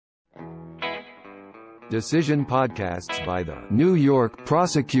Decision podcasts by the New York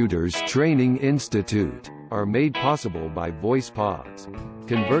Prosecutors Training Institute are made possible by VoicePods.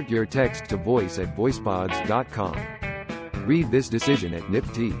 Convert your text to voice at voicepods.com. Read this decision at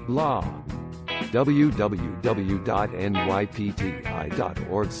NYPTI Law.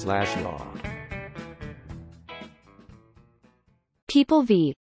 www.nypti.org/law. People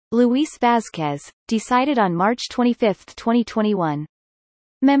v. Luis Vazquez, decided on March 25, 2021.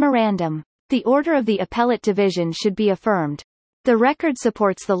 Memorandum. The order of the Appellate Division should be affirmed. The record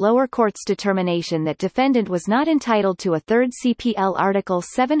supports the lower court's determination that defendant was not entitled to a third CPL Article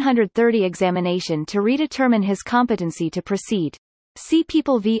 730 examination to redetermine his competency to proceed. See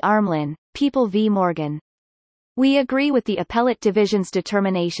People v. Armlin, People v. Morgan. We agree with the Appellate Division's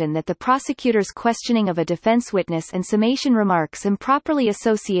determination that the prosecutor's questioning of a defense witness and summation remarks improperly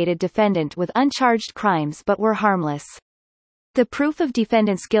associated defendant with uncharged crimes but were harmless. The proof of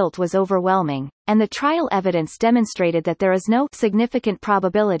defendant's guilt was overwhelming, and the trial evidence demonstrated that there is no significant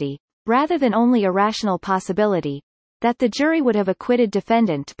probability, rather than only a rational possibility, that the jury would have acquitted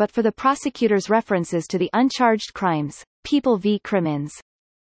defendant but for the prosecutor's references to the uncharged crimes. People v. Crimmins.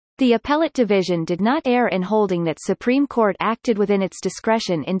 The Appellate Division did not err in holding that Supreme Court acted within its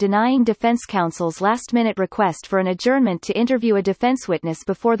discretion in denying defense counsel's last-minute request for an adjournment to interview a defense witness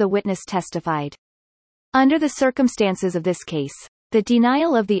before the witness testified. Under the circumstances of this case, the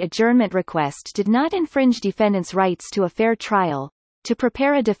denial of the adjournment request did not infringe defendant's rights to a fair trial, to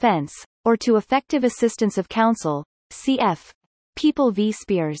prepare a defense, or to effective assistance of counsel. Cf. People v.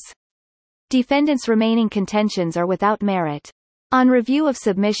 Spears. Defendant's remaining contentions are without merit. On review of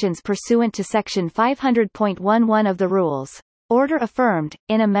submissions pursuant to Section 500.11 of the Rules, order affirmed,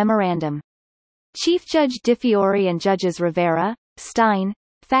 in a memorandum. Chief Judge DiFiore and Judges Rivera, Stein,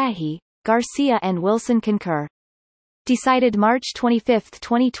 Fahy, Garcia and Wilson concur. Decided March 25,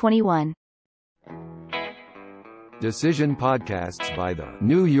 2021. Decision podcasts by the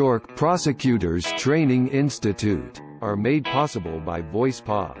New York Prosecutors Training Institute are made possible by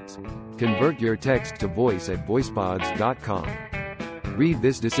VoicePods. Convert your text to voice at voicepods.com. Read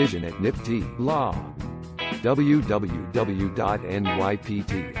this decision at NYPTI Law.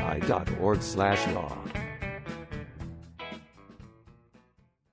 www.nypti.org/law.